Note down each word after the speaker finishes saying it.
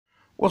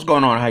What's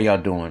going on? How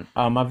y'all doing?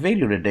 My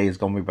video today is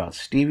going to be about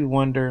Stevie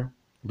Wonder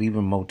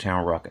leaving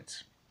Motown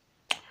Records.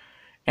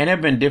 And there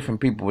have been different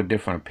people with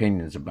different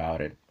opinions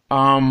about it.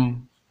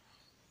 You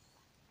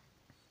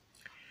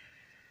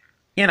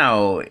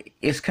know,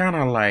 it's kind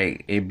of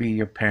like it be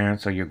your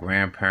parents or your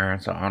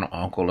grandparents or an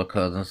uncle or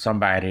cousin,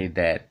 somebody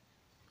that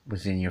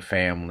was in your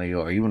family,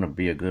 or even to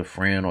be a good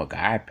friend or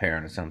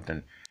godparent or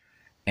something,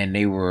 and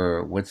they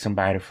were with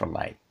somebody for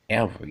like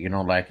ever.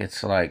 Like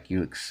it's like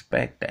you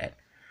expect that.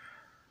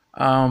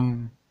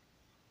 Um,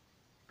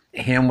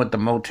 him with the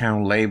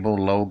Motown label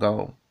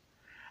logo.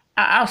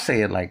 I'll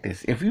say it like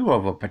this. If you're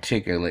of a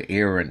particular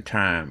era and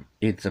time,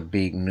 it's a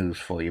big news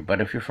for you. But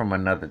if you're from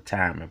another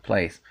time and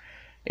place,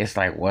 it's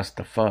like, what's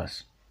the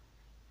fuss?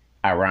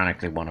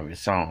 Ironically, one of his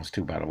songs,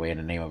 too, by the way,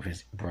 the name of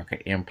his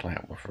record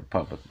implant with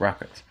Republic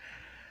Records.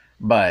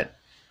 But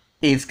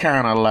it's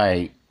kind of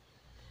like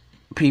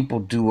people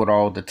do it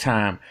all the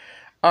time.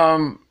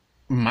 Um,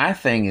 my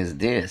thing is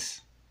this.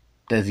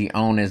 Does he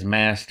own his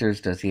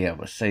masters? Does he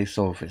have a say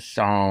so of his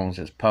songs,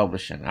 his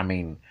publishing? I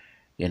mean,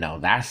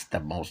 that's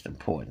the most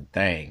important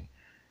thing.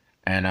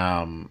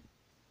 And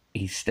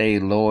he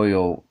stayed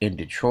loyal in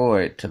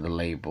Detroit to the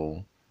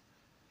label,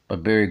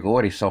 but Berry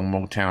Gordy sold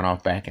Motown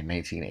off back in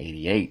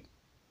 1988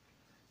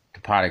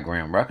 to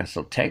Polygram Records.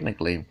 So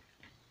technically,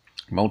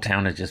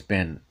 Motown has just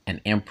been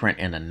an imprint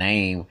and a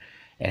name.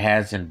 It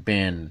hasn't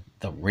been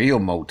the real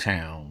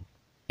Motown,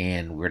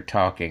 and we're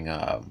talking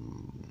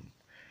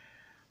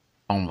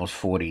almost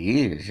 40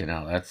 years.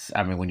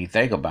 I mean, when you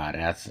think about it,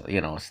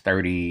 it's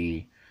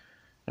 30.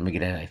 Let me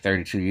get that, like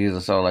 32 years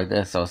or so, like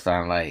that. So it's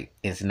not like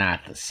it's not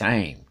the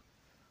same.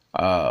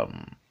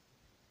 Um,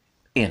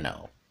 you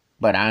know,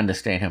 but I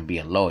understand him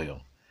being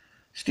loyal.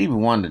 Stevie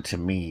Wonder to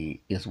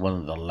me is one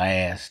of the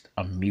last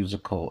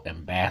musical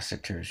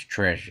ambassadors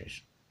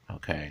treasures.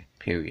 Okay,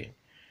 period.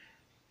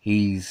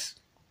 He's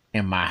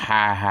in my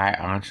high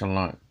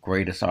echelon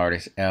greatest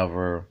artist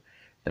ever.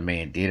 The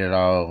man did it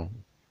all,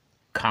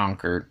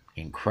 conquered,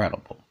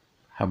 incredible.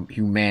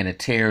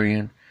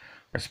 Humanitarian,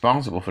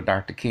 responsible for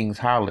Dr. King's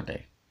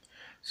holiday.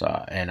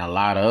 So, and a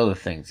lot of other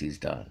things he's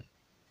done.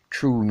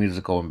 True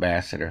musical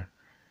ambassador.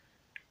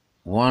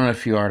 One of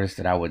the few artists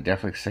that I would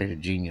definitely say the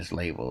genius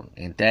label,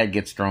 and that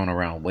gets thrown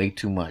around way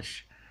too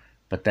much,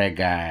 but that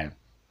guy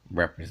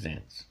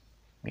represents,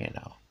 you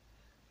know,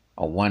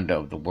 a wonder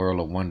of the world,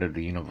 a wonder of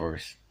the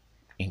universe.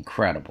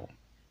 Incredible.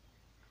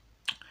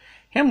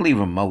 Him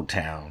leaving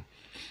Motown,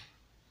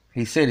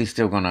 he said he's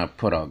still gonna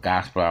put a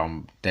gospel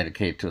album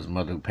dedicated to his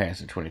mother who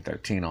passed in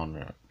 2013 on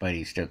there, but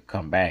he still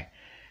come back.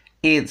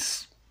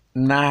 It's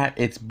not,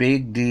 it's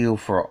big deal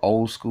for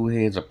old school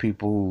heads or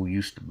people who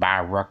used to buy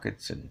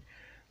records and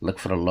look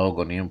for the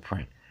logo and the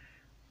imprint.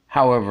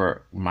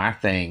 However, my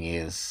thing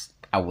is,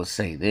 I would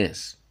say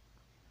this.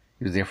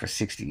 He was there for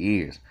 60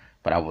 years,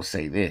 but I will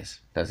say this.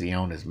 Does he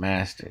own his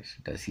masters?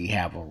 Does he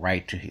have a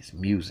right to his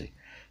music?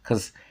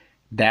 Because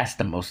that's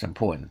the most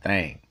important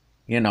thing.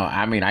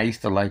 I mean, I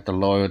used to like the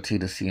loyalty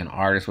to see an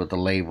artist with a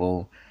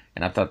label,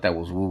 and I thought that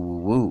was woo woo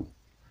woo.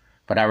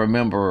 But I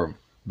remember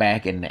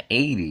back in the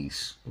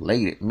 80s,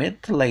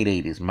 mid to late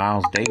 80s,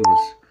 Miles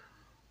Davis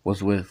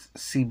was with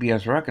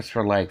CBS Records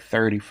for like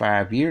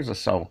 35 years or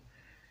so.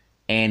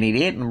 And he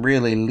didn't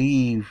really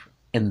leave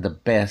in the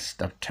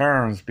best of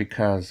terms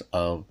because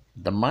of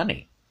the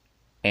money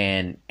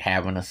and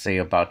having a say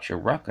about your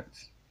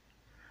records.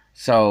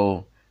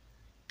 So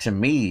to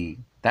me,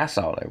 that's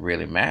all that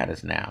really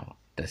matters now.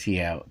 Does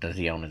he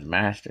own his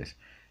masters?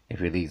 If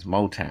he leaves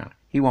Motown,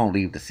 he won't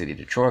leave the city of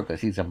Detroit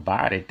because he's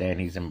embodied that and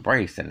he's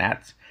embraced, and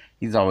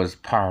he's always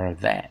part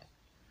of that.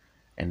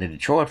 And the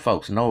Detroit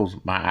folks knows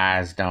My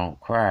Eyes Don't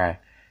Cry,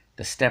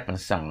 the stepping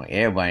song.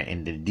 Everybody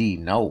in the D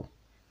know.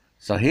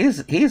 So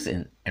he's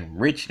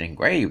enriched and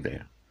engraved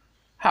there.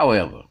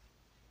 However,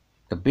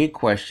 the big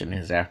question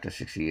is after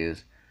 6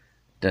 years,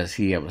 does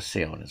he ever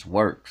say on his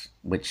works?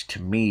 Which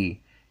to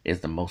me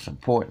is the most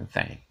important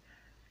thing.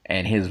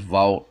 And his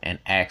vault and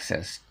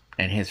access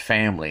and his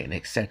family and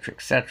etc.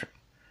 etc.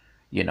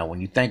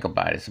 When you think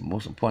about it, it's the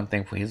most important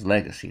thing for his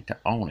legacy to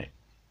own it.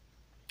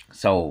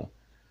 So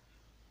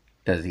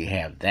does he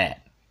have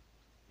that?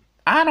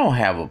 I don't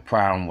have a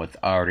problem with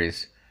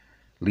artists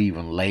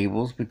leaving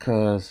labels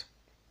because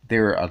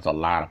there is a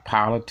lot of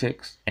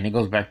politics, and it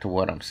goes back to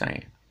what I'm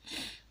saying,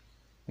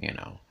 you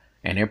know,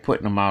 and they're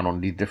putting them out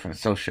on these different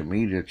social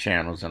media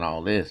channels and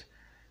all this.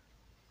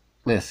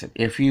 Listen,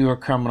 if you are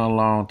coming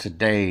along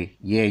today,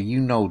 yeah,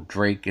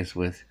 Drake is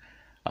with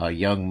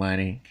Young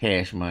Money,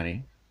 Cash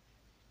Money,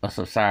 a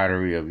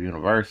subsidiary of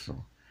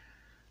Universal,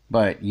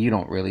 but you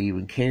don't really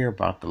even care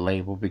about the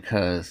label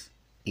because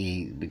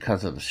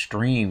of the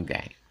stream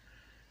game.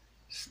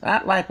 It's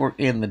not like we're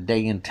in the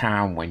day and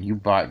time when you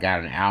got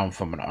an album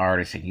from an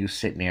artist and you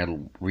sitting there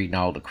reading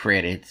all the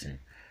credits and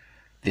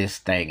this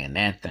thing and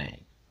that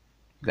thing.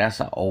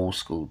 That's an old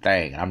school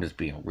thing. I'm just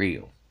being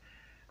real.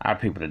 A lot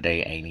of people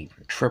today ain't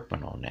even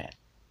tripping on that.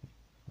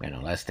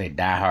 Unless they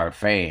diehard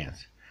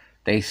fans.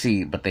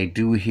 But they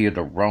do hear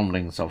the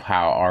rumblings of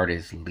how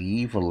artists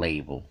leave a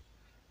label.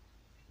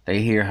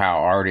 They hear how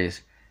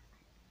artists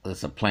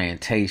it's a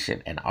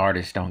plantation and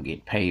artists don't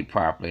get paid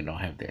properly, don't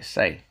have their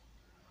say.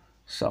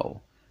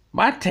 So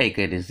my take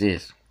it is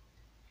this: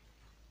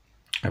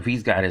 if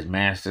he's got his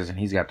masters and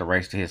he's got the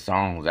rights to his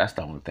songs, that's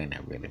the only thing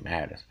that really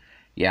matters.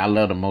 Yeah, I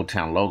love the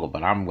Motown logo,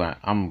 but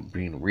I'm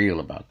being real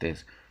about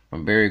this.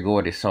 When Berry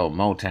Gordy sold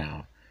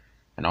Motown,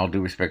 and all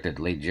due respect to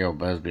the late Gerald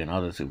Busby and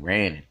others who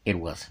ran it, it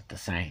wasn't the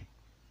same.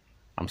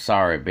 I'm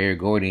sorry, Berry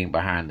Gordy ain't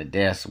behind the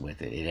desk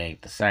with it. It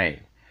ain't the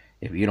same.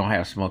 If you don't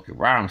have Smokey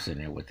Robinson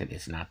there with it,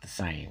 it's not the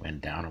same. And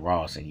Donna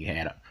Ross, and you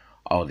had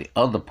all the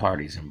other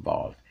parties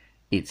involved,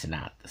 it's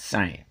not the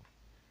same.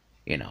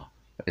 You know,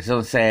 it's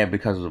so sad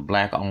because it was a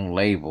black-owned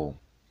label,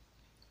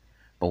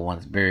 but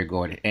once Berry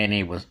Gordy, and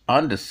it was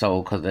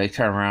undersold because they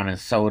turned around and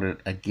sold it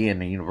again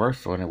to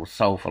Universal, and it was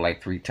sold for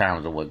like 3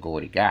 times of what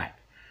Gordy got.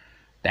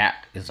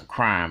 That is a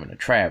crime and a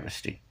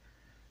travesty,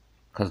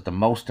 because the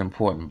most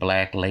important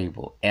black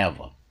label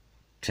ever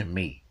to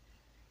me,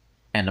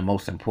 and the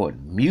most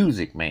important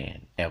music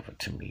man ever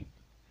to me,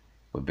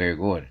 with Berry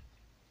Gordy,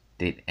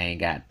 they ain't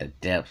got the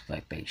depth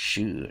like they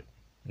should,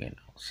 you know.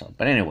 So,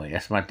 but anyway,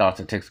 that's my thoughts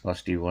and takes about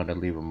Stevie Wonder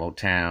leaving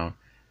Motown.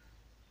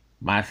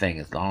 My thing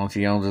is, as long as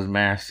he owns his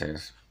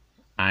masters,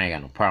 I ain't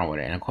got no problem with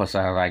it. And of course,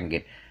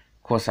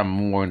 of course, I'm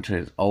more into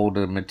his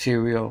older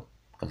material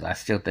because I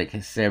still think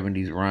his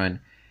 '70s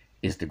run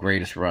is the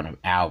greatest run of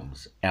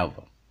albums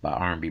ever by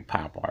R&B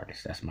pop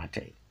artists. That's my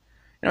take.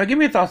 You know, give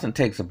me your thoughts and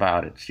takes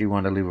about it. Stevie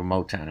Wonder leaving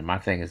Motown, and my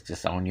thing is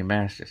just own your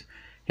masters.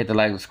 Hit the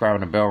like, subscribe,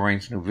 and the bell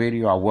rings new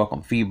video. I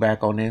welcome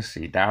feedback on this.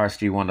 You're a diehard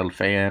Stevie Wonder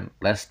fan.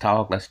 Let's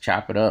talk. Let's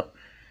chop it up.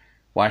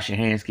 Wash your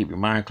hands. Keep your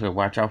mind clear.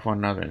 Watch out for one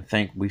another.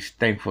 And we're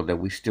thankful that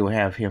we still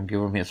have him.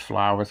 Give him his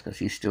flowers because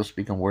he's still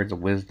speaking words of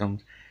wisdom,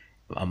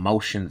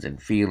 emotions,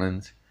 and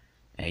feelings.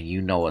 And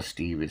you know a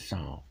Stevie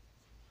song.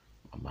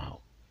 I'm out.